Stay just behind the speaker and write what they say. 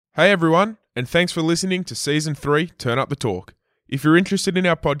Hey everyone, and thanks for listening to Season 3, Turn Up the Talk. If you're interested in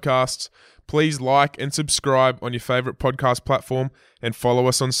our podcasts, please like and subscribe on your favourite podcast platform and follow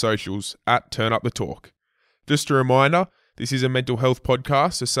us on socials at Turn Up the Talk. Just a reminder, this is a mental health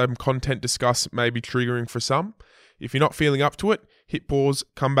podcast, so some content discussed may be triggering for some. If you're not feeling up to it, hit pause,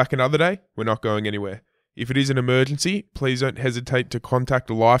 come back another day. We're not going anywhere. If it is an emergency, please don't hesitate to contact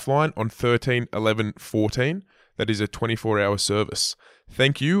a lifeline on 13 11 14. That is a 24-hour service.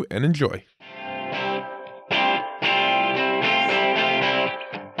 Thank you and enjoy.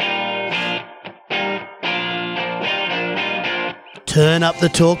 Turn Up the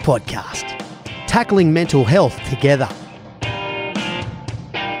Talk podcast, tackling mental health together.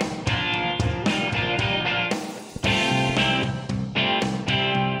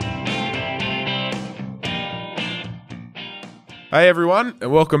 Hey everyone,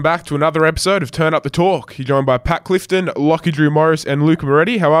 and welcome back to another episode of Turn Up the Talk. You're joined by Pat Clifton, Lockie Drew Morris, and Luca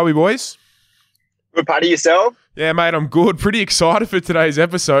Moretti. How are we, boys? Good, Paddy, yourself? Yeah, mate, I'm good. Pretty excited for today's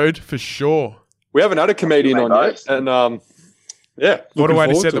episode, for sure. We haven't had a comedian on yet, and yeah. What a way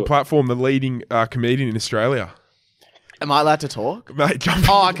to set to the platform, the leading comedian in Australia. Am I allowed to talk? Mate, jump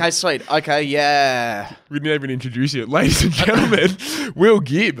Oh, okay, sweet. Okay, yeah. We didn't even introduce you. Ladies and gentlemen, Will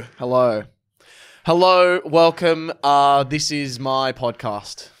Gibb. Hello, welcome. This is my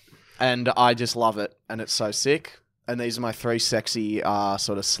podcast, and I just love it, and it's so sick. And these are my three sexy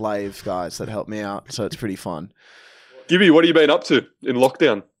sort of slave guys that help me out, so it's pretty fun. Gibby, what have you been up to in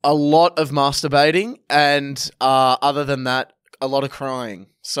lockdown? A lot of masturbating, and other than that, a lot of crying.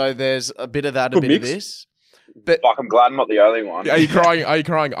 So there's a bit of that, Good a bit mix. of this. But Fuck, I'm glad I'm not the only one. Are you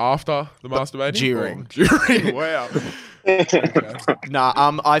crying after the masturbating? During. During, wow.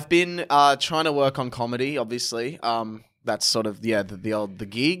 I've been trying to work on comedy, obviously. That's sort of the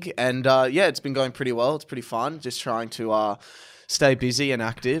gig, and it's been going pretty well. It's pretty fun. Just trying to stay busy and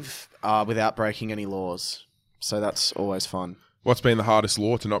active without breaking any laws. So that's always fun. What's been the hardest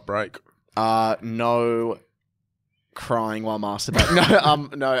law to not break? No crying while masturbating.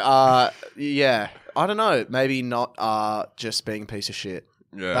 I don't know. Maybe not just being a piece of shit.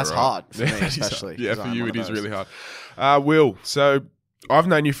 Yeah, That's right. hard for me, That is especially. hard. Yeah, 'cause for I'm you one it of is those. really hard. Will, so I've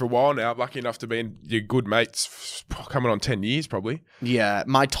known you for a while now. Lucky enough to be in your good mates, coming on 10 years probably. Yeah,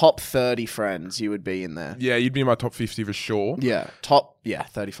 my top 30 friends, you would be in there. Yeah, you'd be in my top 50 for sure. Yeah,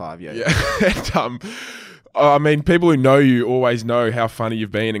 35, yeah. Yeah. And, I mean, people who know you always know how funny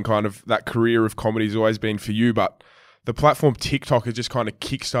you've been, and kind of that career of comedy has always been for you. But the platform TikTok has just kind of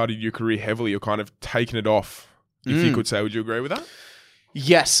kickstarted your career heavily, or kind of taken it off, if you could say. Would you agree with that?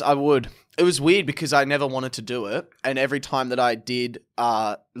 Yes, I would. It was weird because I never wanted to do it. And every time that I did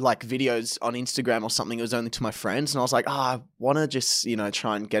like videos on Instagram or something, it was only to my friends. And I was like, I want to just,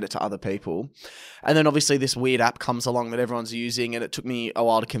 try and get it to other people. And then obviously this weird app comes along that everyone's using. And it took me a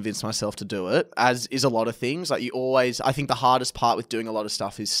while to convince myself to do it, as is a lot of things. Like I think the hardest part with doing a lot of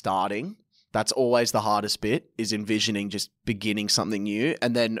stuff is starting. That's always the hardest bit, is envisioning just beginning something new.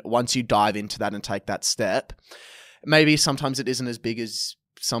 And then once you dive into that and take that step, maybe sometimes it isn't as big as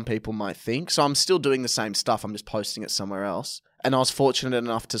some people might think. So I'm still doing the same stuff. I'm just posting it somewhere else. And I was fortunate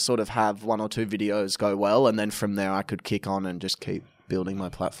enough to sort of have one or two videos go well. And then from there, I could kick on and just keep building my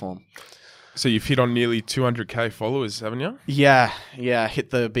platform. So you've hit on nearly 200k followers, haven't you? Yeah. Hit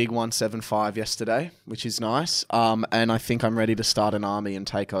the big 175 yesterday, which is nice. And I think I'm ready to start an army and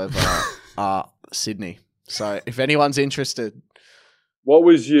take over Sydney. So if anyone's interested. What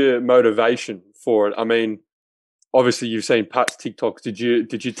was your motivation for it? I mean, obviously you've seen Pat's TikToks. Did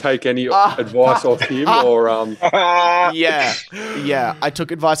you take any advice off him or? Yeah. I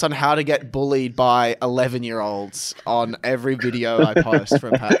took advice on how to get bullied by 11-year-olds on every video I post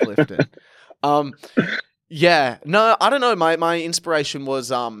from Pat Clifton. No, I don't know. My inspiration was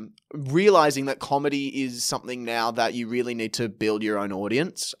realizing that comedy is something now that you really need to build your own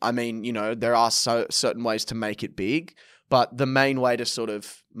audience. I mean, there are certain ways to make it big, but the main way to sort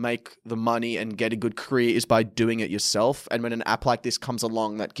of make the money and get a good career is by doing it yourself. And when an app like this comes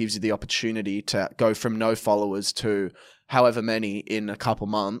along that gives you the opportunity to go from no followers to however many in a couple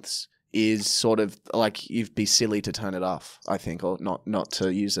months, is sort of like, you'd be silly to turn it off, I think, or not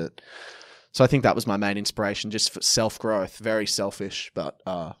to use it. So I think that was my main inspiration, just for self-growth. Very selfish, but,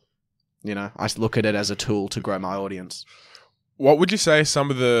 I look at it as a tool to grow my audience. What would you say are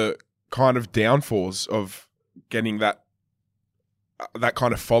some of the kind of downfalls of getting that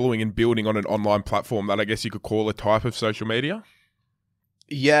kind of following and building on an online platform that I guess you could call a type of social media?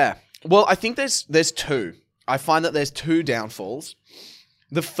 Yeah. Well, I think there's two. I find that there's two downfalls.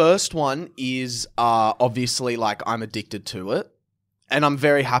 The first one is obviously like I'm addicted to it. And I'm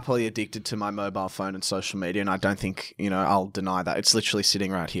very happily addicted to my mobile phone and social media, and I don't think, I'll deny that. It's literally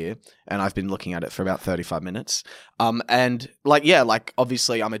sitting right here, and I've been looking at it for about 35 minutes. And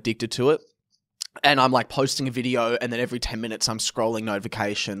obviously I'm addicted to it. And I'm like posting a video, and then every 10 minutes I'm scrolling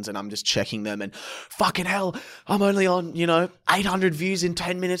notifications and I'm just checking them, and fucking hell, I'm only on, 800 views in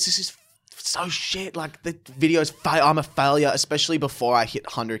 10 minutes. This is so shit. Like, the videos, I'm a failure, especially before I hit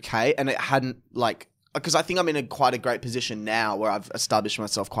 100K, and it hadn't because I think I'm in quite a great position now where I've established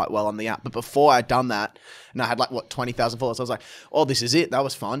myself quite well on the app. But before I'd done that, and I had 20,000 followers, I was like, oh, this is it. That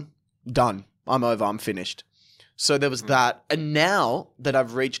was fun. Done. I'm over. I'm finished. So there was that. And now that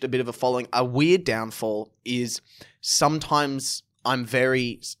I've reached a bit of a following, a weird downfall is sometimes I'm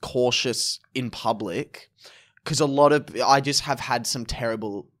very cautious in public because I just have had some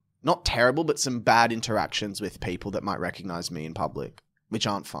not terrible, but some bad interactions with people that might recognize me in public, which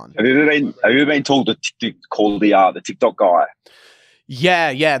aren't fun. Have you ever been told to call the TikTok guy? Yeah.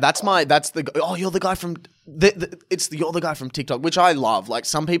 You're the guy from you're the guy from TikTok, which I love. Like,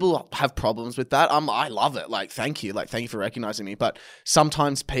 some people have problems with that. I love it. Like, thank you for recognizing me. But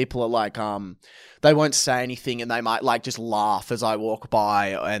sometimes people are like, they won't say anything, and they might just laugh as I walk by,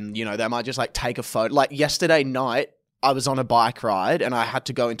 and they might just take a photo. Like, yesterday night, I was on a bike ride and I had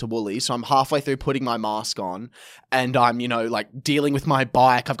to go into Woolies. So I'm halfway through putting my mask on, and I'm, dealing with my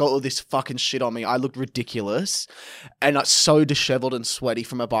bike. I've got all this fucking shit on me. I looked ridiculous, and I'm so disheveled and sweaty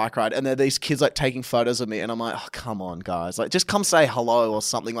from a bike ride. And there are these kids taking photos of me, and I'm like, oh, come on, guys. Just come say hello or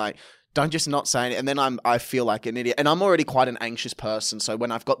something. Don't just not say anything. And then I feel like an idiot. And I'm already quite an anxious person. So when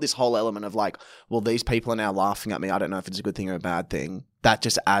I've got this whole element of well, these people are now laughing at me, I don't know if it's a good thing or a bad thing. That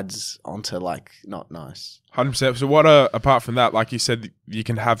just adds onto not nice. 100%. So what apart from that, like you said, you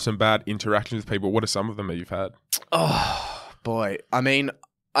can have some bad interactions with people. What are some of them that you've had? Oh, boy. I mean,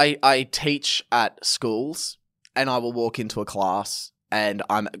 I teach at schools, and I will walk into a class and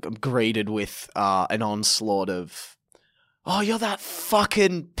I'm greeted with an onslaught of, oh, you're that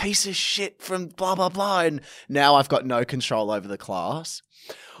fucking piece of shit from blah, blah, blah. And now I've got no control over the class.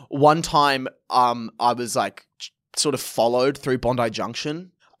 One time, I was sort of followed through Bondi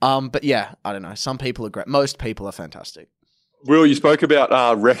Junction. But yeah, I don't know. Some people are great. Most people are fantastic. Will, you spoke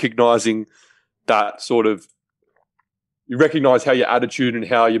about recognizing that you recognize how your attitude and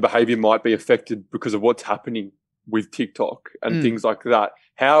how your behavior might be affected because of what's happening with TikTok and things like that.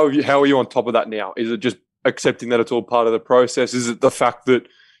 How are you on top of that now? Is it just accepting that it's all part of the process? Is it the fact that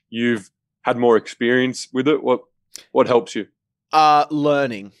you've had more experience with it? What helps you?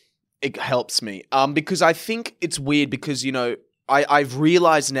 Learning. It helps me. Because I think it's weird because, I've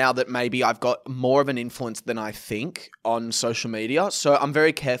realized now that maybe I've got more of an influence than I think on social media. So I'm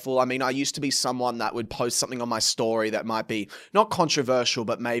very careful. I mean, I used to be someone that would post something on my story that might be not controversial,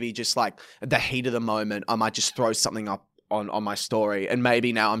 but maybe just at the heat of the moment, I might just throw something up on my story. And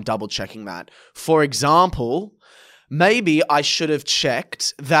maybe now I'm double checking that. For example, maybe I should have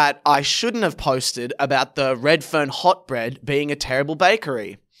checked that I shouldn't have posted about the Redfern Hot Bread being a terrible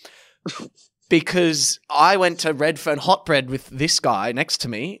bakery. Because I went to Redfern Hot Bread with this guy next to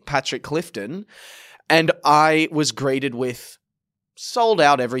me, Patrick Clifton, and I was greeted with sold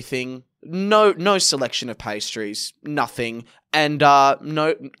out everything, no selection of pastries, nothing, and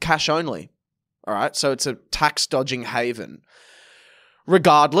no cash only. All right, so it's a tax dodging haven.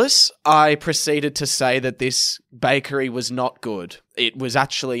 Regardless, I proceeded to say that this bakery was not good. It was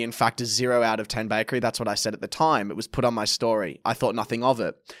actually, in fact, a 0 out of 10 bakery. That's what I said at the time. It was put on my story. I thought nothing of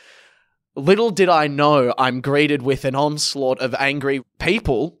it. Little did I know, I'm greeted with an onslaught of angry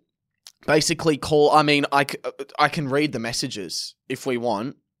people. Basically I can read the messages if we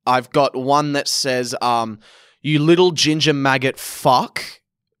want. I've got one that says, you little ginger maggot fuck.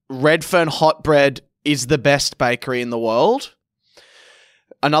 Redfern Hot Bread is the best bakery in the world.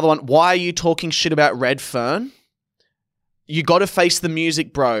 Another one, why are you talking shit about Redfern? You got to face the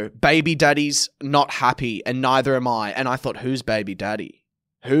music, bro. Baby daddy's not happy, and neither am I. And I thought, who's baby daddy?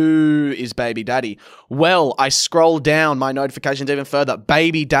 Who is baby daddy? Well, I scroll down my notifications even further.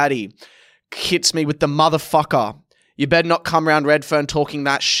 Baby daddy hits me with the motherfucker. You better not come around Redfern talking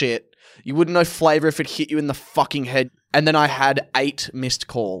that shit. You wouldn't know flavor if it hit you in the fucking head. And then I had 8 missed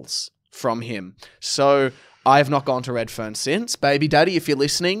calls from him. So I have not gone to Redfern since. Baby daddy, if you're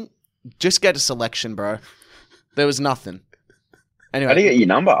listening, just get a selection, bro. There was nothing. Anyway. How do you get your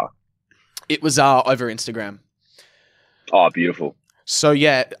number? It was over Instagram. Oh, beautiful. So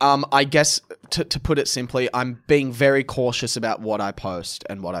yeah, I guess to put it simply, I'm being very cautious about what I post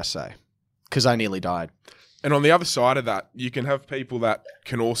and what I say because I nearly died. And on the other side of that, you can have people that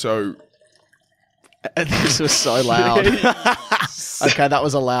can also... This was so loud. Okay, that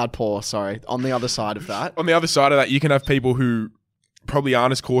was a loud pause, sorry. On the other side of that. On the other side of that, you can have people who probably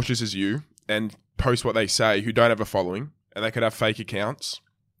aren't as cautious as you and post what they say, who don't have a following, and they could have fake accounts,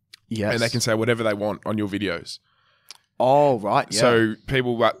 Yes. and they can say whatever they want on your videos. Oh, right. Yeah. So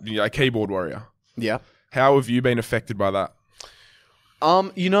people like, a keyboard warrior. yeah. How have you been affected by that?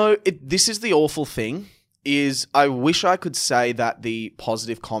 This is the awful thing, is I wish I could say that the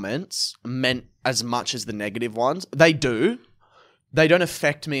positive comments meant as much as the negative ones. They do. They don't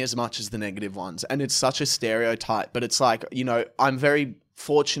affect me as much as the negative ones. And it's such a stereotype, but it's like, I'm very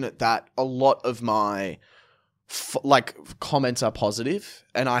fortunate that a lot of my comments are positive,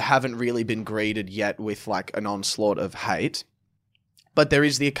 and I haven't really been greeted yet with like an onslaught of hate. But there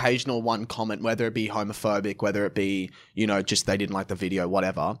is the occasional one comment, whether it be homophobic, whether it be, just they didn't like the video,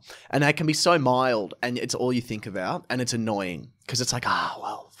 whatever. And they can be so mild, and it's all you think about, and it's annoying because it's like,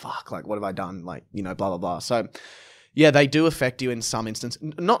 well, fuck, like, what have I done? Like, blah, blah, blah. So, yeah, they do affect you in some instance.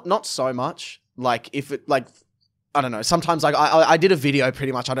 Not so much. Like, if it, like, I don't know. Sometimes, like, I did a video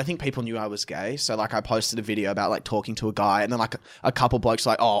pretty much. I don't think people knew I was gay. So, like, I posted a video about, like, talking to a guy, and then, like, a couple blokes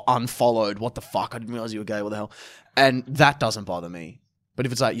like, oh, unfollowed. What the fuck? I didn't realize you were gay. What the hell? And that doesn't bother me. But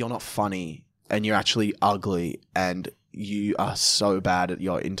if it's like, you're not funny and you're actually ugly and you are so bad at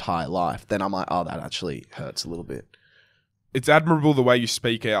your entire life, then I'm like, oh, that actually hurts a little bit. It's admirable the way you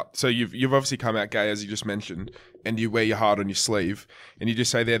speak out. So you've obviously come out gay, as you just mentioned, and you wear your heart on your sleeve, and you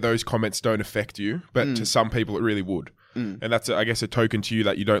just say there those comments don't affect you, but to some people it really would. And that's, I guess, a token to you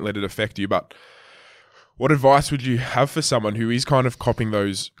that you don't let it affect you. But what advice would you have for someone who is kind of copying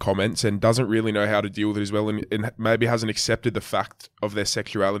those comments and doesn't really know how to deal with it as well, and maybe hasn't accepted the fact of their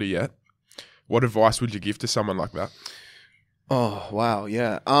sexuality yet? What advice would you give to someone like that? Oh, wow.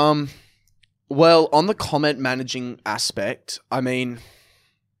 Yeah. Well, on the comment managing aspect, I mean,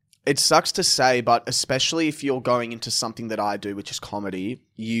 it sucks to say, but especially if you're going into something that I do, which is comedy,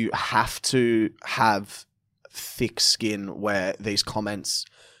 you have to have thick skin where these comments,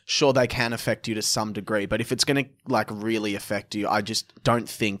 sure, they can affect you to some degree, but if it's going to like really affect you, I just don't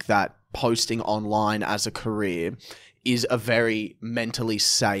think that posting online as a career is a very mentally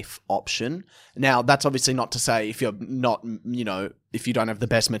safe option. Now, that's obviously not to say if you're not, if you don't have the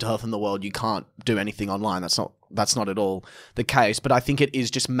best mental health in the world, you can't do anything online. That's not at all the case. But I think it is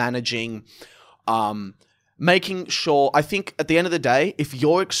just managing, making sure, I think at the end of the day, if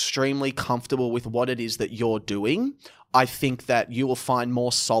you're extremely comfortable with what it is that you're doing, I think that you will find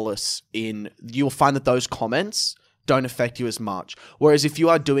more solace you will find that those comments don't affect you as much. Whereas if you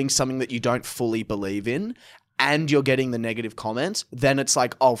are doing something that you don't fully believe in and you're getting the negative comments, then it's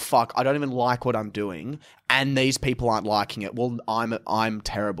like, oh fuck, I don't even like what I'm doing, and these people aren't liking it. Well, I'm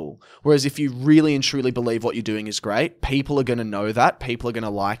terrible. Whereas if you really and truly believe what you're doing is great, people are going to know that, people are going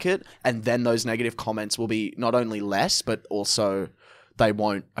to like it, and then those negative comments will be not only less, but also they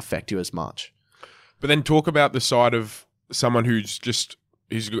won't affect you as much. But then talk about the side of someone who's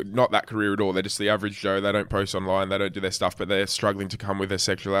not that career at all. They're just the average Joe. They don't post online. They don't do their stuff, but they're struggling to come with their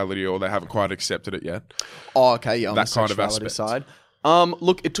sexuality, or they haven't quite accepted it yet. Oh, okay. Yeah, on that the kind of sexuality aspect. side.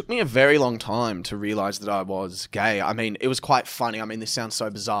 Look, it took me a very long time to realize that I was gay. I mean, it was quite funny. I mean, this sounds so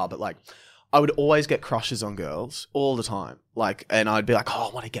bizarre, but like, I would always get crushes on girls all the time. Like, and I'd be like, oh,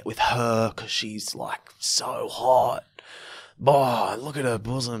 I want to get with her because she's like so hot. Oh, look at her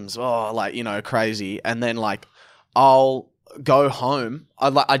bosoms. Oh, like, crazy. And then like, I'll go home.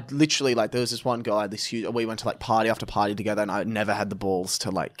 I literally, like, there was this one girl, I had this huge, we went to like party after party together, and I never had the balls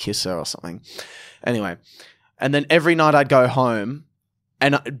to like kiss her or something. Anyway, and then every night I'd go home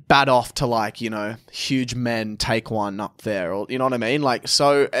and I'd bat off to like, huge men take one up there, or, you know what I mean? Like,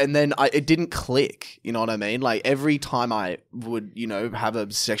 so, and then it didn't click, you know what I mean? Like, every time I would, have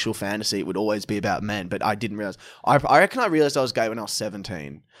a sexual fantasy, it would always be about men, but I didn't realize. I reckon I realized I was gay when I was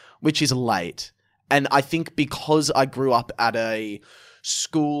 17, which is late. And I think because I grew up at a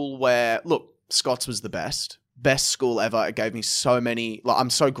school where, look, Scott's was the best school ever. It gave me so many, like, I'm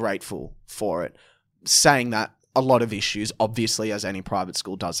so grateful for it. Saying that, a lot of issues, obviously, as any private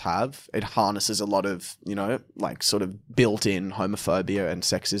school does have. It harnesses a lot of, like, sort of built-in homophobia and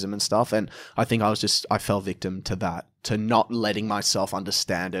sexism and stuff. And I think I fell victim to that, to not letting myself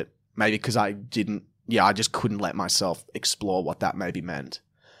understand it. Maybe because I just couldn't let myself explore what that maybe meant.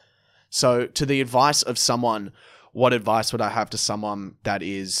 So to the advice of someone, what advice would I have to someone that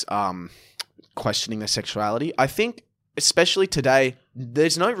is questioning their sexuality? I think, especially today,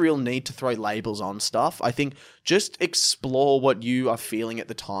 there's no real need to throw labels on stuff. I think just explore what you are feeling at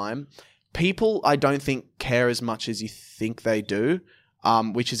the time. People, I don't think, care as much as you think they do,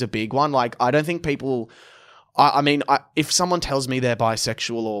 which is a big one. Like, I don't think people... I mean, if someone tells me they're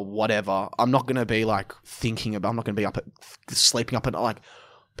bisexual or whatever, I'm not going to be like I'm not going to be sleeping up at like,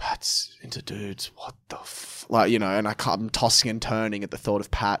 Pat's into dudes. What the like, you know, and I'm tossing and turning at the thought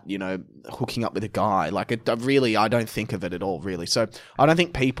of Pat, you know, hooking up with a guy. Like, I don't think of it at all, really. So I don't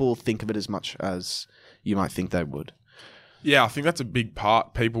think people think of it as much as you might think they would. Yeah, I think that's a big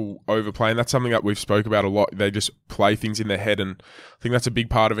part. People overplay, and that's something that we've spoke about a lot. They just play things in their head, and I think that's a big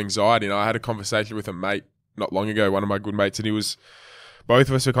part of anxiety. And I had a conversation with a mate not long ago, one of my good mates, and both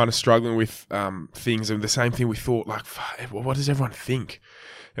of us were kind of struggling with things, and the same thing we thought, like, what does everyone think?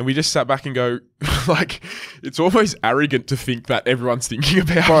 And we just sat back and go, like, it's almost arrogant to think that everyone's thinking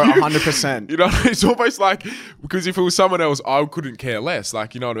about you. 100%. You know, it's almost like, because if it was someone else, I couldn't care less.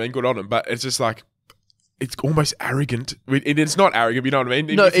 Like, you know what I mean? Good on them. But it's just like, it's almost arrogant. It's not arrogant, you know what I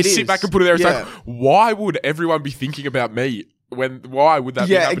mean? No, if you sit back and put it there, it's Yeah. like, why would everyone be thinking about me? Why would that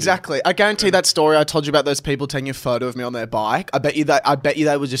be Yeah, happening? exactly. I guarantee that story I told you about those people taking a photo of me on their bike. I bet you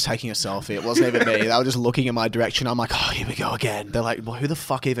they were just taking a selfie. It wasn't even me. They were just looking in my direction. I'm like, oh, here we go again. They're like, well, who the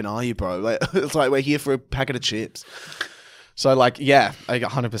fuck even are you, bro? Like, it's like, we're here for a packet of chips. So, like, yeah,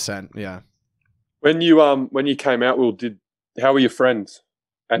 100%. Yeah. When you came out, Will, how were your friends?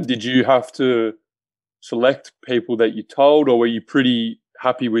 And did you have to select people that you told, or were you pretty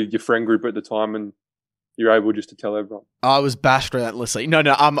happy with your friend group at the time and you're able just to tell everyone? I was bashed relentlessly.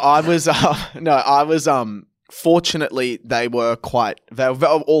 I was fortunately they were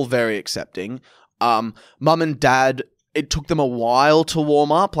all very accepting. Mum and dad, it took them a while to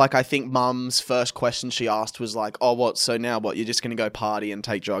warm up. Like, I think mum's first question she asked was like, oh, what? So now what? You're just going to go party and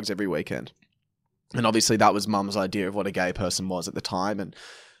take drugs every weekend? And obviously that was mum's idea of what a gay person was at the time. And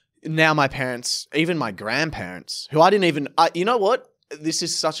now my parents, even my grandparents, who I didn't even, you know what?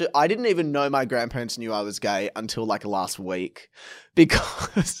 I didn't even know my grandparents knew I was gay until like last week,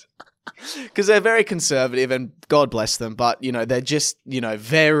 because they're very conservative, and God bless them, but you know, they're just, you know,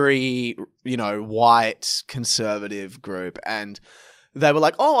 very, you know, white conservative group. And they were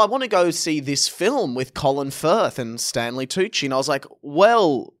like, oh, I want to go see this film with Colin Firth and Stanley Tucci. And I was like,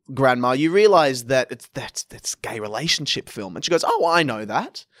 well, grandma, you realize that that's gay relationship film. And she goes, oh, I know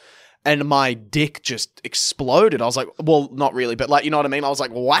that. And my dick just exploded. I was like, well, not really, but like, you know what I mean? I was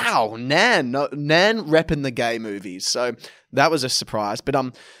like, wow, Nan repping the gay movies. So that was a surprise. But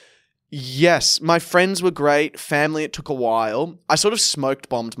yes, my friends were great. Family, it took a while. I sort of smoke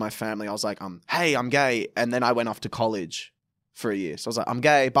bombed my family. I was like, hey, I'm gay. And then I went off to college for a year. So I was like, I'm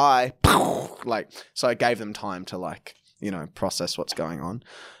gay, bye. Like, so I gave them time to, like, you know, process what's going on.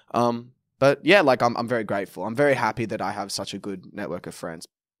 But yeah, like, I'm very grateful. I'm very happy that I have such a good network of friends.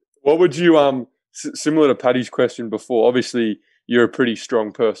 What would you, similar to Paddy's question before, obviously you're a pretty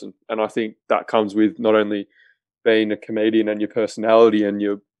strong person. And I think that comes with not only being a comedian and your personality and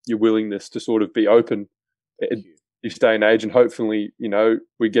your willingness to sort of be open in this day and age. And hopefully, you know,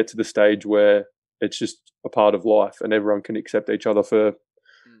 we get to the stage where it's just a part of life and everyone can accept each other for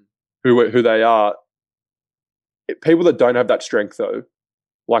who they are. People that don't have that strength, though,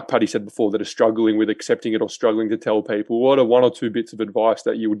 like Paddy said before, that are struggling with accepting it or struggling to tell people, what are one or two bits of advice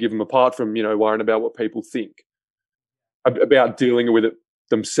that you would give them, apart from, you know, worrying about what people think, about dealing with it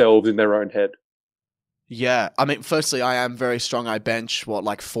themselves in their own head? Yeah, I mean, firstly, I am very strong. I bench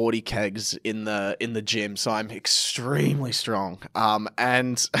like 40 kegs in the gym, so I'm extremely strong.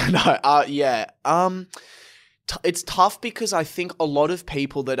 It's tough because I think a lot of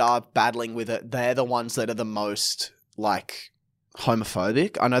people that are battling with it, they're the ones that are the most like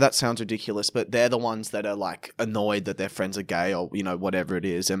homophobic. I know that sounds ridiculous, but they're the ones that are like annoyed that their friends are gay, or, you know, whatever it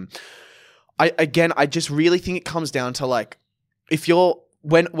is. And I just really think it comes down to, like, if you're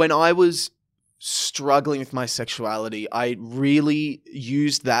when I was struggling with my sexuality, I really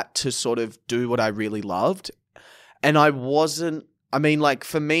used that to sort of do what I really loved. And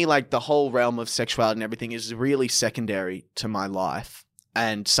for me, like, the whole realm of sexuality and everything is really secondary to my life.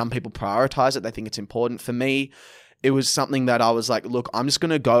 And some people prioritize it. They think it's important. For me, it was something that I was like, look, I'm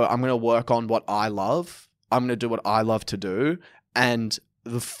going to work on what I love. I'm going to do what I love to do. And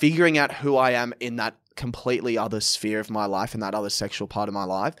figuring out who I am in that completely other sphere of my life, in that other sexual part of my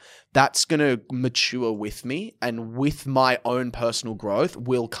life, that's going to mature with me. And with my own personal growth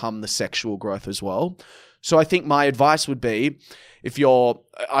will come the sexual growth as well. So I think my advice would be, if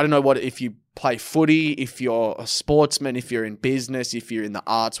you play footy, if you're a sportsman, if you're in business, if you're in the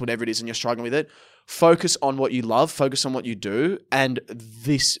arts, whatever it is, and you're struggling with it, focus on what you love, focus on what you do, and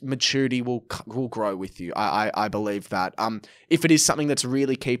this maturity will grow with you. I believe that. If it is something that's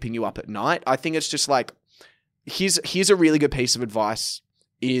really keeping you up at night, I think it's just like, here's a really good piece of advice,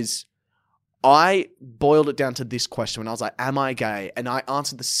 is I boiled it down to this question when I was like, am I gay? And I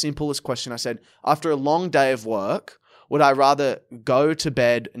answered the simplest question. I said, after a long day of work, would I rather go to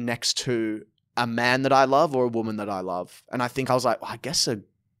bed next to a man that I love or a woman that I love? And I think I was like, well, I guess a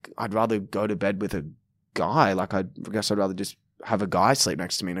I'd rather go to bed with a guy. Like, I guess I'd rather just have a guy sleep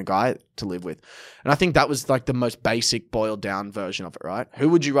next to me and a guy to live with. And I think that was like the most basic boiled down version of it, right? Who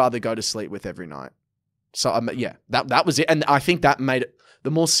would you rather go to sleep with every night? So yeah, that was it. And I think that made it,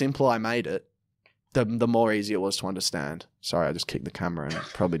 the more simple I made it, the more easy it was to understand. Sorry, I just kicked the camera and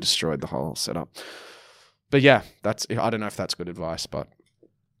probably destroyed the whole setup. But yeah, I don't know if that's good advice, but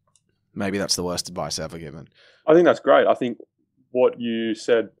maybe that's the worst advice ever given. I think that's great. I think what you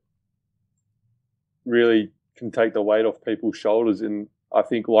said really can take the weight off people's shoulders. And I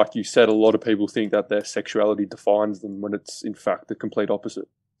think, like you said, a lot of people think that their sexuality defines them when it's in fact the complete opposite.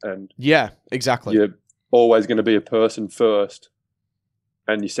 And yeah, exactly. You're always going to be a person first,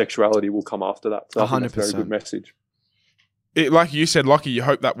 and your sexuality will come after that. So I think that's a very good message. Like you said, Lockie, you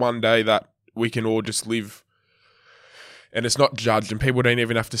hope that one day that we can all just live and it's not judged and people don't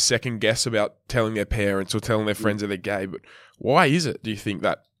even have to second guess about telling their parents or telling their friends that they're gay. But why is it, do you think,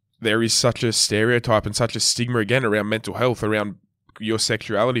 that there is such a stereotype and such a stigma again around mental health, around your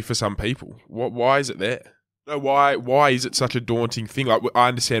sexuality for some people? Why is it there? No, why is it such a daunting thing? Like, I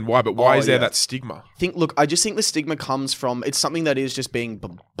understand why, but why is there that stigma? I just think the stigma comes from, it's something that is just being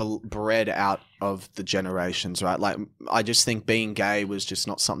bred out of the generations, right? Like, I just think being gay was just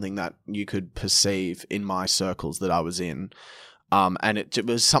not something that you could perceive in my circles that I was in. And it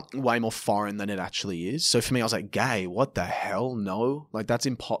was something way more foreign than it actually is. So for me, I was like, gay, what the hell? No, like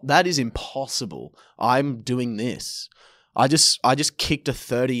that is impossible. I'm doing this. I just kicked a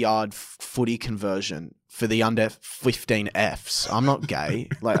 30-yard footy conversion for the under 15 Fs. I'm not gay.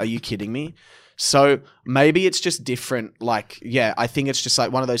 Like, are you kidding me? So maybe it's just different. Like, yeah, I think it's just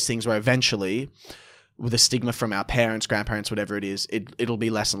like one of those things where eventually, with the stigma from our parents, grandparents, whatever it is, it'll be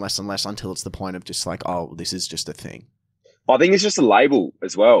less and less and less until it's the point of just like, oh, this is just a thing. I think it's just a label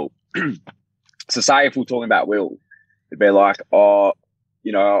as well. So say if we're talking about Will, it'd be like, I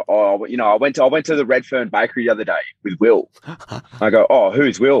went to the Redfern Bakery the other day with Will. I go, oh,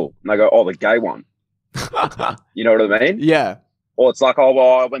 who's Will? And I go, oh, the gay one. You know what I mean? Yeah. Or it's like, oh,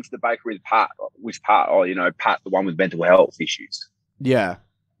 well, I went to the bakery with Pat. Which Pat? Oh, Pat, the one with mental health issues. Yeah.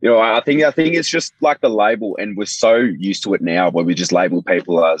 I think it's just like the label, and we're so used to it now where we just label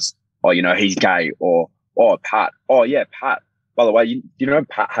people as, oh, he's gay, or oh, Pat. Oh, yeah, Pat. By the way,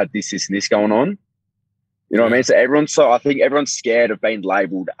 Pat had this and this going on. You know what I mean? So I think everyone's scared of being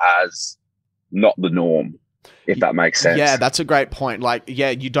labelled as not the norm, if that makes sense. Yeah, that's a great point. Like, yeah,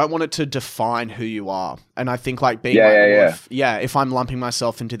 you don't want it to define who you are. And I think like being if I'm lumping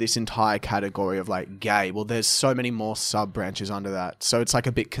myself into this entire category of like gay, well, there's so many more sub branches under that. So it's like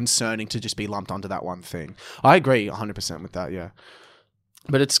a bit concerning to just be lumped onto that one thing. I agree 100% with that, yeah.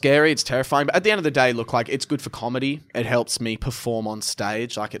 But it's scary, it's terrifying. But at the end of the day, look, like, it's good for comedy. It helps me perform on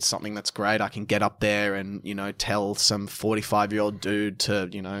stage. Like, it's something that's great. I can get up there and, tell some 45-year-old dude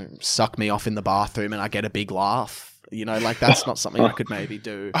to, suck me off in the bathroom and I get a big laugh. Like, that's not something I could maybe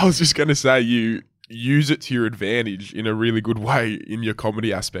do. I was just going to say, you use it to your advantage in a really good way in your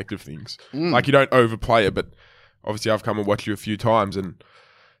comedy aspect of things. Like, you don't overplay it, but obviously I've come and watched you a few times, and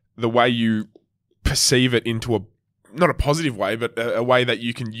the way you perceive it into not a positive way, but a way that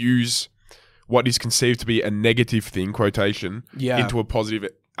you can use what is conceived to be a negative thing, quotation, into a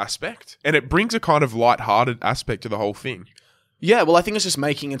positive aspect. And it brings a kind of lighthearted aspect to the whole thing. Yeah, well, I think it's just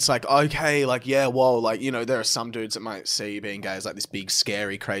it's like, okay, like, yeah, whoa, like, there are some dudes that might see being gay as like this big,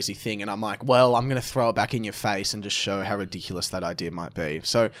 scary, crazy thing. And I'm like, well, I'm going to throw it back in your face and just show how ridiculous that idea might be.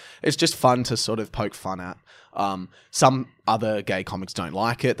 So it's just fun to sort of poke fun at. Some other gay comics don't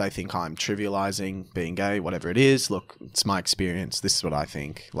like it. They think I'm trivializing being gay, whatever it is. Look, it's my experience. This is what I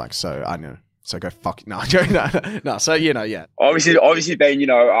think. Like, so I know. So go fuck. No. So, yeah. Obviously being,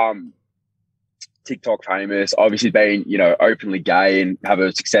 TikTok famous, obviously being, openly gay and have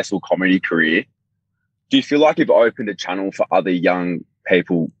a successful comedy career. Do you feel like you've opened a channel for other young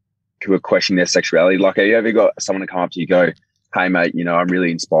people who are questioning their sexuality? Like, have you ever got someone to come up to you and go, hey, mate, I'm really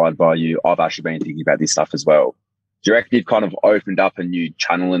inspired by you. I've actually been thinking about this stuff as well. Do you reckon you've kind of opened up a new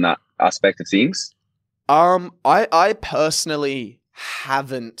channel in that aspect of things? I personally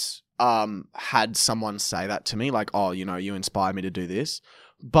haven't had someone say that to me, like, oh, you inspire me to do this.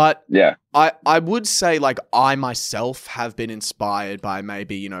 But yeah, I would say, like, I myself have been inspired by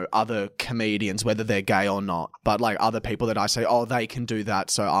maybe, other comedians, whether they're gay or not, but like other people that I say, oh, they can do that,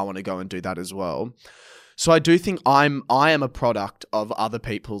 so I want to go and do that as well. So I do think I am a product of other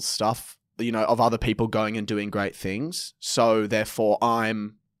people's stuff, of other people going and doing great things. So therefore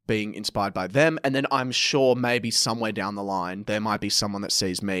I'm being inspired by them. And then I'm sure maybe somewhere down the line, there might be someone that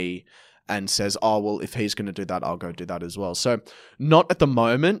sees me and says, oh, well, if he's going to do that, I'll go do that as well. So not at the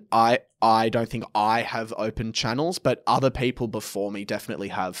moment. I don't think I have open channels, but other people before me definitely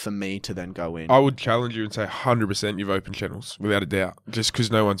have for me to then go in. I would challenge you and say 100% you've opened channels, without a doubt, just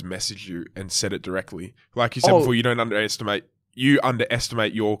because no one's messaged you and said it directly. Like you said before, you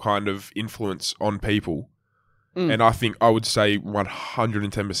underestimate your kind of influence on people. And I think I would say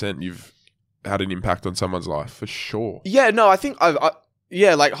 110% you've had an impact on someone's life, for sure. Yeah, no, I think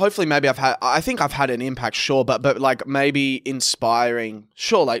like hopefully maybe I think I've had an impact, sure, but like maybe inspiring,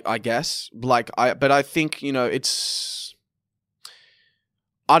 sure, like I guess, but I think, you know,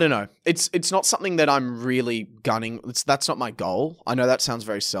 I don't know. It's not something that I'm really gunning. That's not my goal. I know that sounds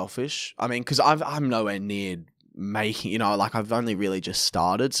very selfish. I mean, because I'm nowhere near making, you know, like I've only really just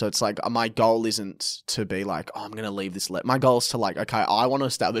started. So it's like my goal isn't to be like, oh, I'm going to leave this. My goal is to like, okay, I want to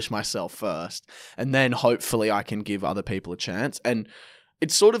establish myself first, and then hopefully I can give other people a chance. And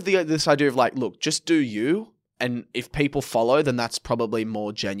it's sort of this idea of like, look, just do you. And if people follow, then that's probably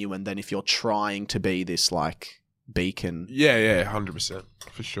more genuine than if you're trying to be this like beacon. Yeah, 100%,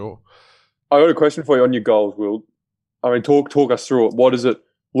 for sure. I got a question for you on your goals, Will. I mean, talk us through it. What does it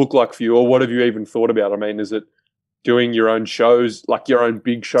look like for you, or what have you even thought about? I mean, is it doing your own shows, like your own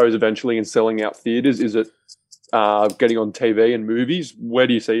big shows eventually and selling out theatres? Is it getting on TV and movies? Where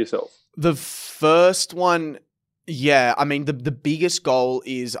do you see yourself? The first one, yeah. I mean, the biggest goal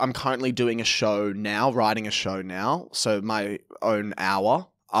is I'm currently doing a show now, writing a show now. So my own hour,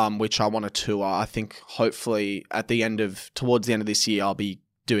 which I want to tour. I think hopefully towards the end of this year, I'll be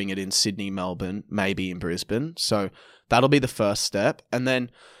doing it in Sydney, Melbourne, maybe in Brisbane. So that'll be the first step. And then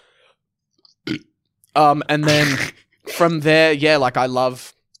from there, yeah, like I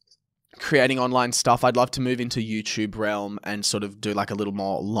love creating online stuff. I'd love to move into YouTube realm and sort of do like a little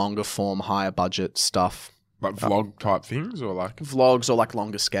more longer form, higher budget stuff. Like vlog type things, or like vlogs, or like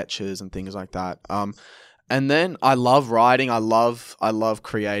longer sketches and things like that. And then I love writing. I love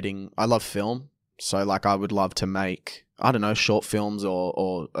creating. I love film. So like I would love to make, I don't know, short films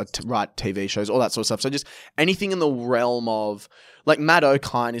or write TV shows, all that sort of stuff. So just anything in the realm of, like Matt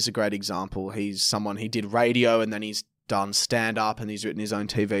O'Kine is a great example. He's someone, he did radio and then he's done stand-up and he's written his own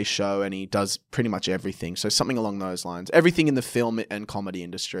TV show and he does pretty much everything. So something along those lines. Everything in the film and comedy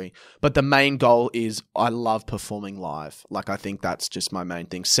industry. But the main goal is I love performing live. Like I think that's just my main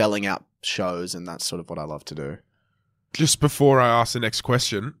thing. Selling out shows, and that's sort of what I love to do. Just before I ask the next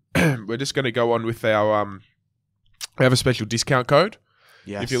question, we're just going to go on with our we have a special discount code.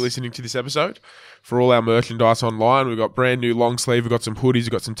 Yes. If you're listening to this episode, for all our merchandise online. We've got brand new long sleeve, we've got some hoodies,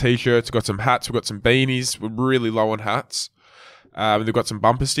 we've got some t-shirts, we've got some hats, we've got some beanies. We're really low on hats. We've got some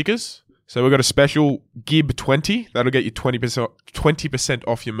bumper stickers. So we've got a special GIB20. That'll get you 20%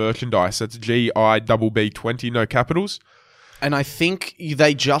 off your merchandise. That's GIBB20, no capitals. And I think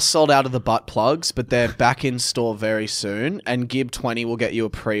they just sold out of the butt plugs, but they're back in store very soon. And GIB20 will get you a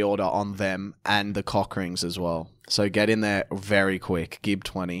pre-order on them and the cock rings as well. So get in there very quick,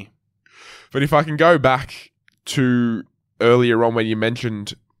 GIB20. But if I can go back to earlier on when you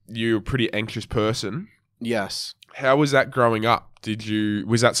mentioned you're a pretty anxious person. Yes. How was that growing up?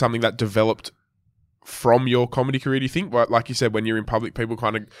 Was that something that developed from your comedy career, do you think? Like you said, when you're in public, people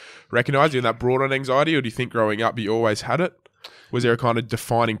kind of recognize you and that brought on anxiety, or do you think growing up you always had it? Was there a kind of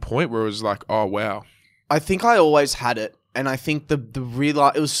defining point where it was like, oh, wow? I think I always had it. And I think it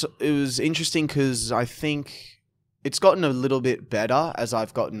was interesting because I think it's gotten a little bit better as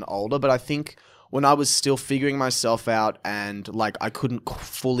I've gotten older. But I think when I was still figuring myself out and like I couldn't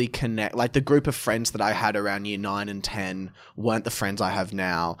fully connect, like the group of friends that I had around year 9 and 10 weren't the friends I have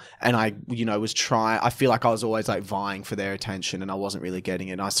now. And I, I feel like I was always like vying for their attention and I wasn't really getting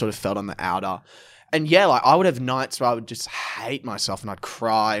it. And I sort of felt on the outer. And yeah, like I would have nights where I would just hate myself and I'd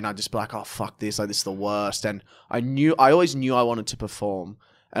cry and I'd just be like, oh, fuck this. Like this is the worst. And I always knew I wanted to perform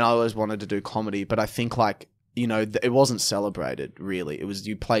and I always wanted to do comedy. But I think like, it wasn't celebrated really. It was,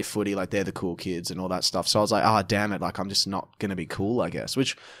 you play footy, like they're the cool kids and all that stuff. So I was like, damn it. Like I'm just not going to be cool, I guess,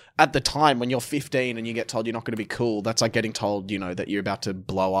 which at the time when you're 15 and you get told you're not going to be cool, that's like getting told, that you're about to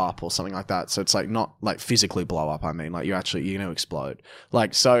blow up or something like that. So it's like not like physically blow up. I mean, like you're going to explode.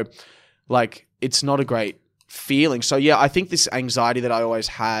 It's not a great feeling. So yeah, I think this anxiety that I always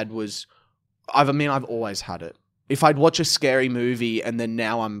had was, I've always had it. If I'd watch a scary movie and then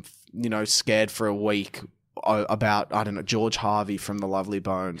now I'm, scared for a week about, I don't know, George Harvey from The Lovely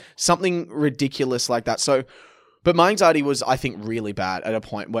Bone, something ridiculous like that. So, but my anxiety was, I think, really bad at a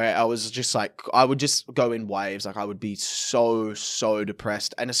point where I was just like, I would just go in waves. Like I would be so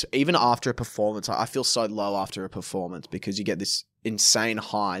depressed. And even after a performance, I feel so low after a performance because you get this insane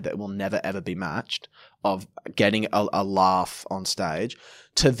high that will never ever be matched of getting a laugh on stage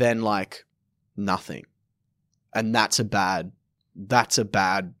to then like nothing. And that's a bad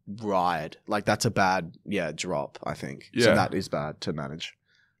ride. Like that's a bad, drop, I think. Yeah. So that is bad to manage.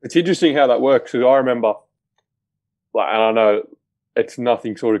 It's interesting how that works. Because I remember, like, and I know it's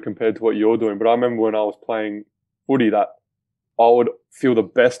nothing sort of compared to what you're doing, but I remember when I was playing footy that I would feel the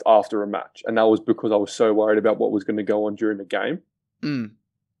best after a match. And that was because I was so worried about what was going to go on during the game. Mm.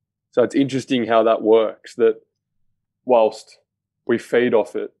 So it's interesting how that works, that whilst we feed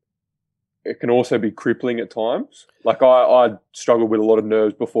off it, it can also be crippling at times. Like I struggle with a lot of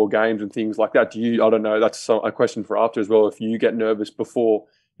nerves before games and things like that. Do you? I don't know. That's a question for after as well. If you get nervous before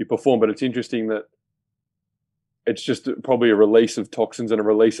you perform, but it's interesting that it's just probably a release of toxins and a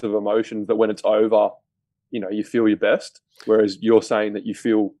release of emotions that when it's over, you feel your best. Whereas you're saying that you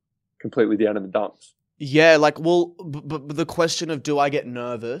feel completely down in the dumps. Yeah, like, well, but the question of do I get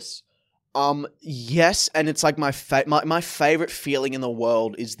nervous? Yes, and it's like my favorite feeling in the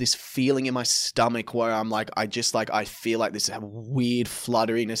world is this feeling in my stomach where I'm like, I feel like this weird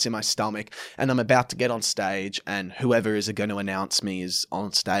flutteriness in my stomach, and I'm about to get on stage, and whoever is going to announce me is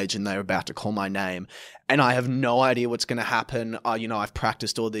on stage, and they're about to call my name, and I have no idea what's going to happen. I've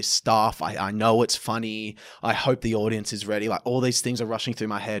practiced all this stuff. I know it's funny. I hope the audience is ready. Like all these things are rushing through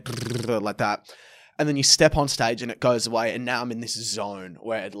my head like that. And then you step on stage and it goes away, and now I'm in this zone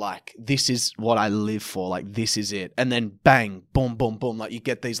where like this is what I live for, like this is it. And then bang, boom, boom, boom, like you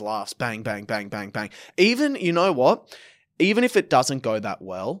get these laughs, bang, bang, bang, bang, bang. Even, you know what? Even if it doesn't go that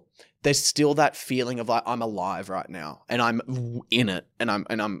well, there's still that feeling of like I'm alive right now and I'm in it and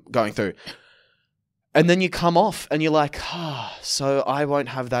I'm going through. And then you come off and you're like, so I won't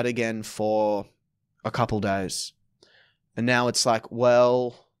have that again for a couple days. And now it's like,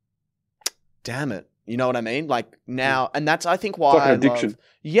 well, damn it. You know what I mean? Like now, and that's, I think, why It's like an addiction.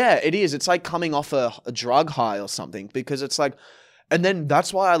 Yeah, it is. It's like coming off a drug high or something, because it's like, and then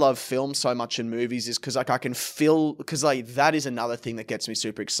that's why I love film so much in movies, is because like I can feel, because like that is another thing that gets me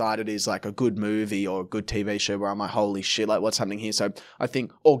super excited, is like a good movie or a good TV show where I'm like, holy shit, like what's happening here? So I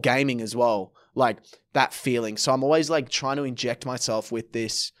think, or gaming as well, like that feeling. So I'm always like trying to inject myself with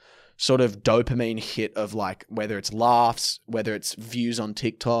this sort of dopamine hit of like, whether it's laughs, whether it's views on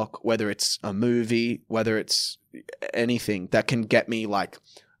TikTok, whether it's a movie, whether it's anything that can get me like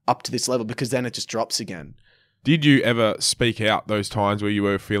up to this level, because then it just drops again. Did you ever speak out those times where you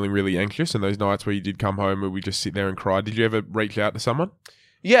were feeling really anxious, and those nights where you did come home where we just sit there and cry? Did you ever reach out to someone?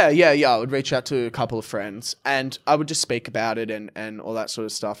 Yeah. I would reach out to a couple of friends and I would just speak about it and all that sort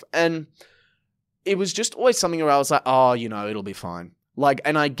of stuff. And it was just always something where I was like, oh, it'll be fine. Like,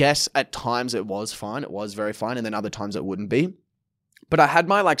 and I guess at times it was fine. It was very fine. And then other times it wouldn't be. But I had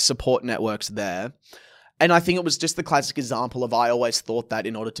my like support networks there. And I think it was just the classic example of, I always thought that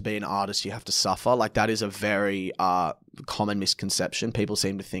in order to be an artist, you have to suffer. Like that is a very common misconception. People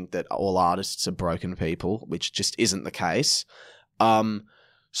seem to think that all artists are broken people, which just isn't the case.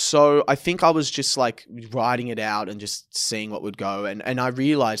 So I think I was just like writing it out and just seeing what would go. And I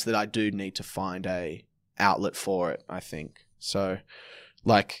realized that I do need to find a outlet for it, I think. So,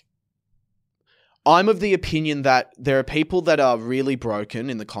 like, I'm of the opinion that there are people that are really broken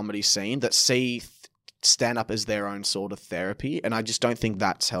in the comedy scene that see stand-up as their own sort of therapy, and I just don't think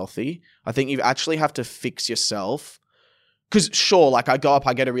that's healthy. I think you actually have to fix yourself. Because, sure, like, I go up,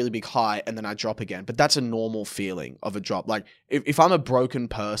 I get a really big high, and then I drop again. But that's a normal feeling of a drop. Like, if I'm a broken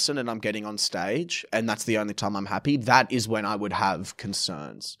person and I'm getting on stage, and that's the only time I'm happy, that is when I would have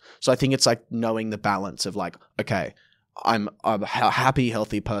concerns. So I think it's, like, knowing the balance of, like, okay, I'm a happy,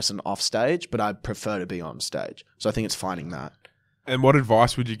 healthy person off stage, but I prefer to be on stage. So I think it's finding that. And what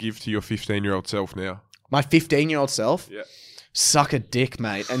advice would you give to your 15-year-old self now? My 15-year-old self? Yeah. Suck a dick,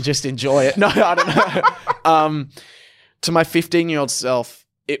 mate, and just enjoy it. No, I don't know. To my 15-year-old self,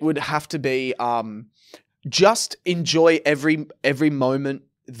 it would have to be just enjoy every moment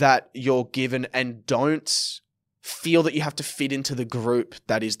that you're given, and don't feel that you have to fit into the group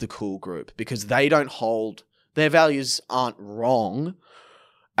that is the cool group, because they don't hold... Their values aren't wrong,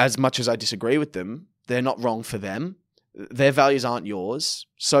 as much as I disagree with them. They're not wrong for them. Their values aren't yours.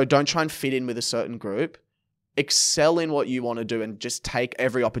 So don't try and fit in with a certain group. Excel in what you want to do and just take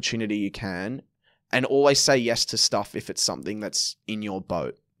every opportunity you can, and always say yes to stuff if it's something that's in your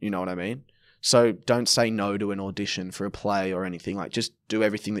boat. You know what I mean? So don't say no to an audition for a play or anything. Like, just do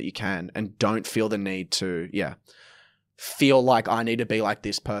everything that you can, and don't feel the need to, feel like I need to be like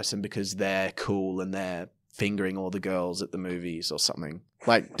this person because they're cool and they're fingering all the girls at the movies or something.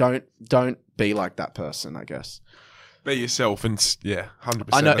 Like, don't be like that person, I guess. Be yourself, and 100%.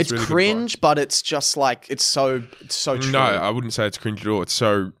 I know That's it's really good cringe, but it's just like it's so true. No, I wouldn't say it's cringe at all. It's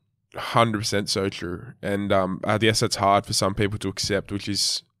so 100% so true. And I guess that's hard for some people to accept, which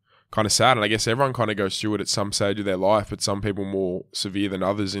is kind of sad. And I guess everyone kind of goes through it at some stage of their life, but some people more severe than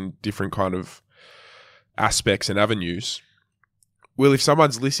others in different kind of aspects and avenues. Well, if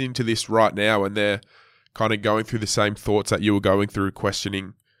someone's listening to this right now and they're kind of going through the same thoughts that you were going through,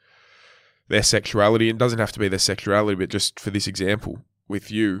 questioning their sexuality, and it doesn't have to be their sexuality, but just for this example with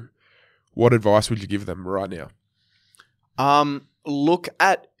you, what advice would you give them right now? Look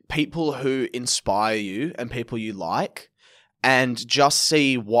at people who inspire you and people you like, and just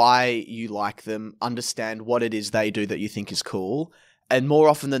see why you like them, understand what it is they do that you think is cool, and more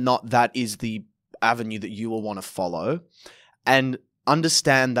often than not, that is the avenue that you will want to follow, and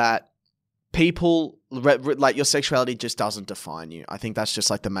understand that people, like, your sexuality just doesn't define you. I think that's just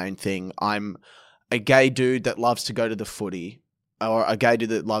like the main thing. I'm a gay dude that loves to go to the footy, or a gay dude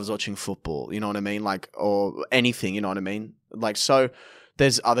that loves watching football, you know what I mean? Like, or anything, you know what I mean? Like, so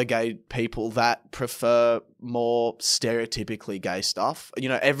there's other gay people that prefer more stereotypically gay stuff. You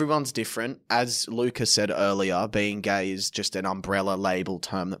know, everyone's different. As Lucas said earlier, being gay is just an umbrella label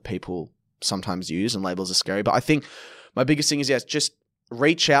term that people sometimes use, and labels are scary. But I think my biggest thing is, just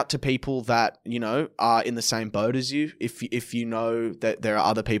reach out to people that, you know, are in the same boat as you. If you know that there are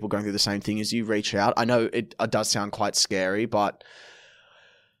other people going through the same thing as you, reach out. I know it does sound quite scary, but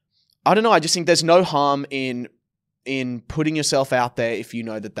I don't know. I just think there's no harm in putting yourself out there if you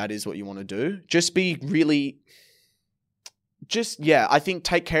know that that is what you want to do. Just be really, I think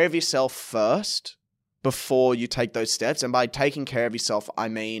take care of yourself first before you take those steps. And by taking care of yourself, I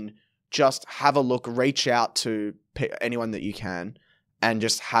mean just have a look, reach out to anyone that you can, and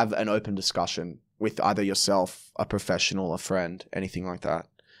just have an open discussion with either yourself, a professional, a friend, anything like that.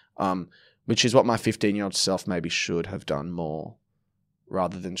 Which is what my 15-year-old self maybe should have done more,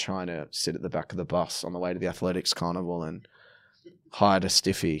 rather than trying to sit at the back of the bus on the way to the athletics carnival and hide a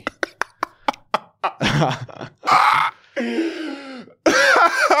stiffy.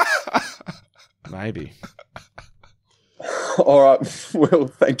 Maybe. All right. Well,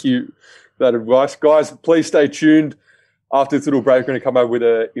 thank you for that advice. Guys, please stay tuned. After this little break, we're going to come over with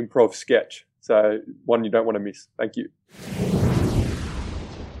an improv sketch. So one you don't want to miss. Thank you.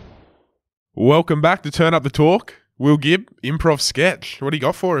 Welcome back to Turn Up the Talk. Will Gibb, improv sketch. What do you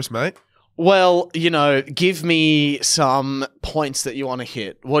got for us, mate? Well, you know, give me some points that you want to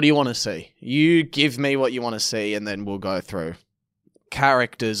hit. What do you want to see? You give me what you want to see, and then we'll go through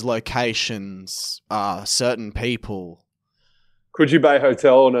characters, locations, certain people. Coogee Bay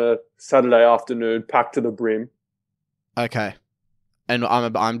Hotel on a Saturday afternoon, packed to the brim. Okay. And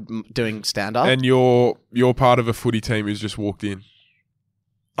I'm doing stand-up? And you're part of a footy team who's just walked in.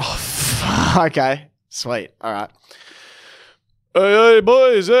 Oh, okay. Sweet. All right. Hey,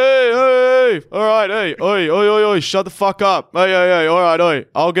 boys. Hey. All right. Hey. Oi. Shut the fuck up. Hey. All right. Oi.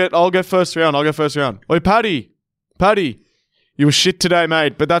 I'll get first round. Oi, Paddy. You were shit today,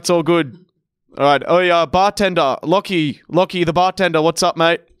 mate, but that's all good. All right. Oi, bartender. Lockie, the bartender. What's up,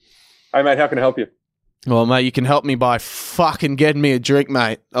 mate? Hey, mate. How can I help you? Well, mate, you can help me by fucking getting me a drink,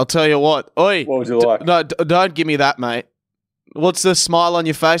 mate. I'll tell you what. Oi. What would you like? No, don't give me that, mate. What's the smile on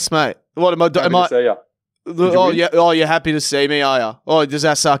your face, mate? What am I? Happy to see ya. Yeah. Oh, you're happy to see me, are you? Oh, is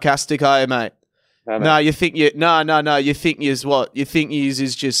that sarcastic, are you, mate? No, you think you... No. You think you's what? You think you's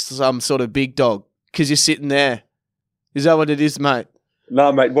is just some sort of big dog because you're sitting there. Is that what it is, mate?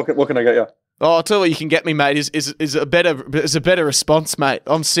 No, mate. What can I get you? Oh, I'll tell you what you can get me, mate, is a better response, mate.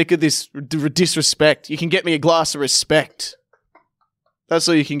 I'm sick of this disrespect. You can get me a glass of respect. That's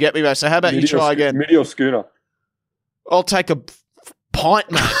all you can get me, mate. So how about you try again? Midi or schooner? I'll take a pint,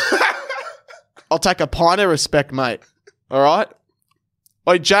 mate. I'll take a pint of respect, mate. All right?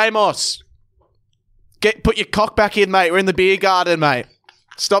 Oi, Jamos. Put your cock back in, mate. We're in the beer garden, mate.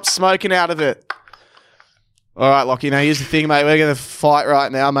 Stop smoking out of it. All right, Lockie. Now, here's the thing, mate. We're going to fight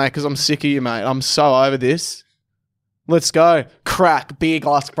right now, mate, because I'm sick of you, mate. I'm so over this. Let's go. Crack. Beer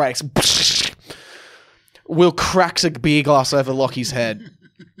glass breaks. Will cracks a beer glass over Lockie's head.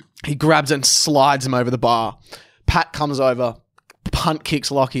 He grabs it and slides him over the bar. Pat comes over. Punt kicks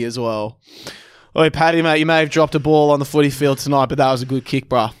Lockie as well. Oi, Paddy, mate, you may have dropped a ball on the footy field tonight, but that was a good kick,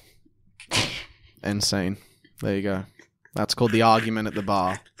 bruh. End scene. There you go. That's called the argument at the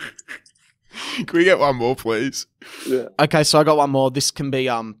bar. Can we get one more, please? Yeah. Okay, so I got one more. This can be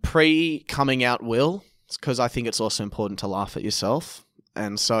pre-coming out Will, because I think it's also important to laugh at yourself.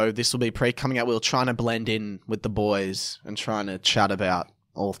 And so this will be pre-coming out Will, trying to blend in with the boys and trying to chat about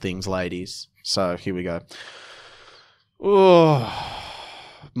all things ladies. So here we go. Oh,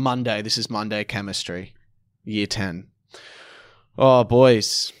 Monday. This is Monday chemistry, year 10. Oh,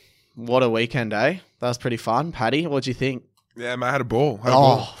 boys. What a weekend, eh? That was pretty fun. Paddy, what'd you think? Yeah, mate, I had a ball. Had a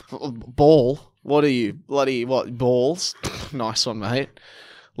ball. Ball? What are you? Bloody, what, balls? Nice one, mate.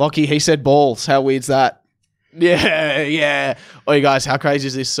 Lockie, he said balls. How weird's that? Yeah. Oh, you guys, how crazy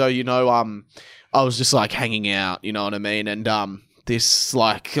is this? So, I was just like hanging out, you know what I mean? And this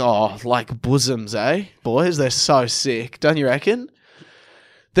like bosoms, eh? Boys, they're so sick. Don't you reckon?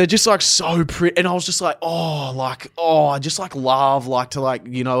 They're just like so pretty. And I was just like, I just like love like to like,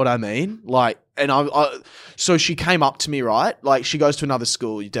 you know what I mean? Like, and so she came up to me, right? Like she goes to another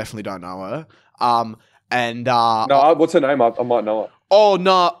school. You definitely don't know her. No, what's her name? I might know her. Oh,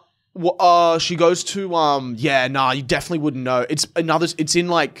 no. She goes to, you definitely wouldn't know. It's in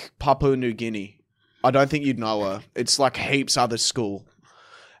like Papua New Guinea. I don't think you'd know her. It's like heaps other school.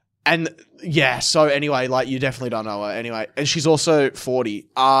 And yeah, so anyway, like you definitely don't know her anyway. And she's also 40.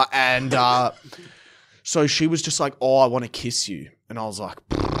 So she was just like, oh, I want to kiss you. And I was like,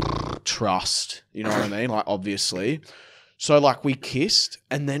 trust, you know what I mean? Like, obviously. So like we kissed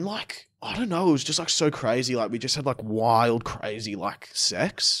and then like, I don't know, it was just like so crazy. Like we just had like wild, crazy like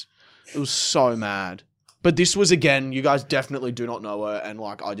sex. It was so mad. But this was, again, you guys definitely do not know her. And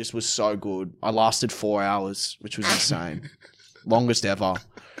like, I just was so good. I lasted 4 hours, which was insane. Longest ever.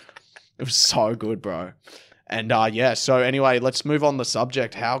 It was so good, bro. And so anyway, let's move on the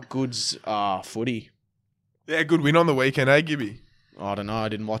subject. How good's footy? Yeah, good win on the weekend, eh, Gibby? I don't know. I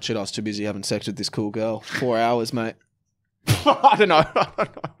didn't watch it. I was too busy having sex with this cool girl. 4 hours, mate. I don't know.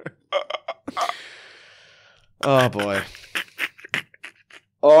 Oh, boy.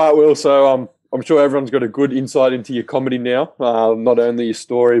 All right, Will. So I'm sure everyone's got a good insight into your comedy now. Not only your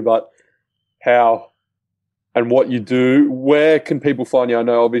story, but how and what you do. Where can people find you? I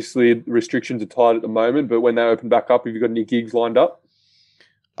know obviously restrictions are tight at the moment, but when they open back up, have you got any gigs lined up?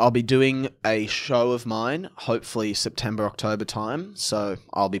 I'll be doing a show of mine, hopefully September, October time. So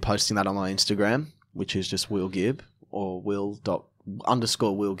I'll be posting that on my Instagram, which is just Will Gibb or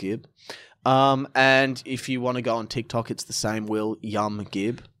Will._Will Gibb. And if you want to go on TikTok, it's the same Will Yum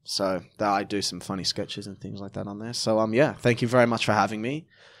Gibb. So I do some funny sketches and things like that on there. So thank you very much for having me.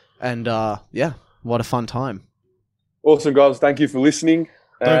 And what a fun time. Awesome, guys. Thank you for listening.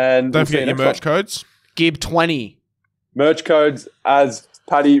 Don't forget your merch codes. Gib20. Merch codes, as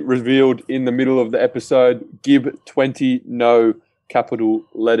Paddy revealed in the middle of the episode, Gib20, no capital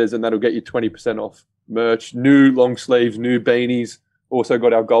letters, and that'll get you 20% off merch. New long sleeves, new beanies. Also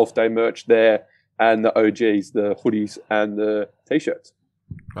got our Golf Day merch there and the OGs, the hoodies and the T-shirts.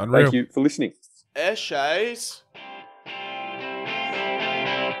 Unreal. Thank you for listening. Eshays.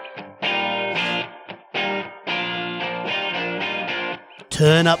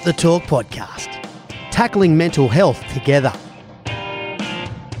 Turn Up the Talk podcast. Tackling mental health together.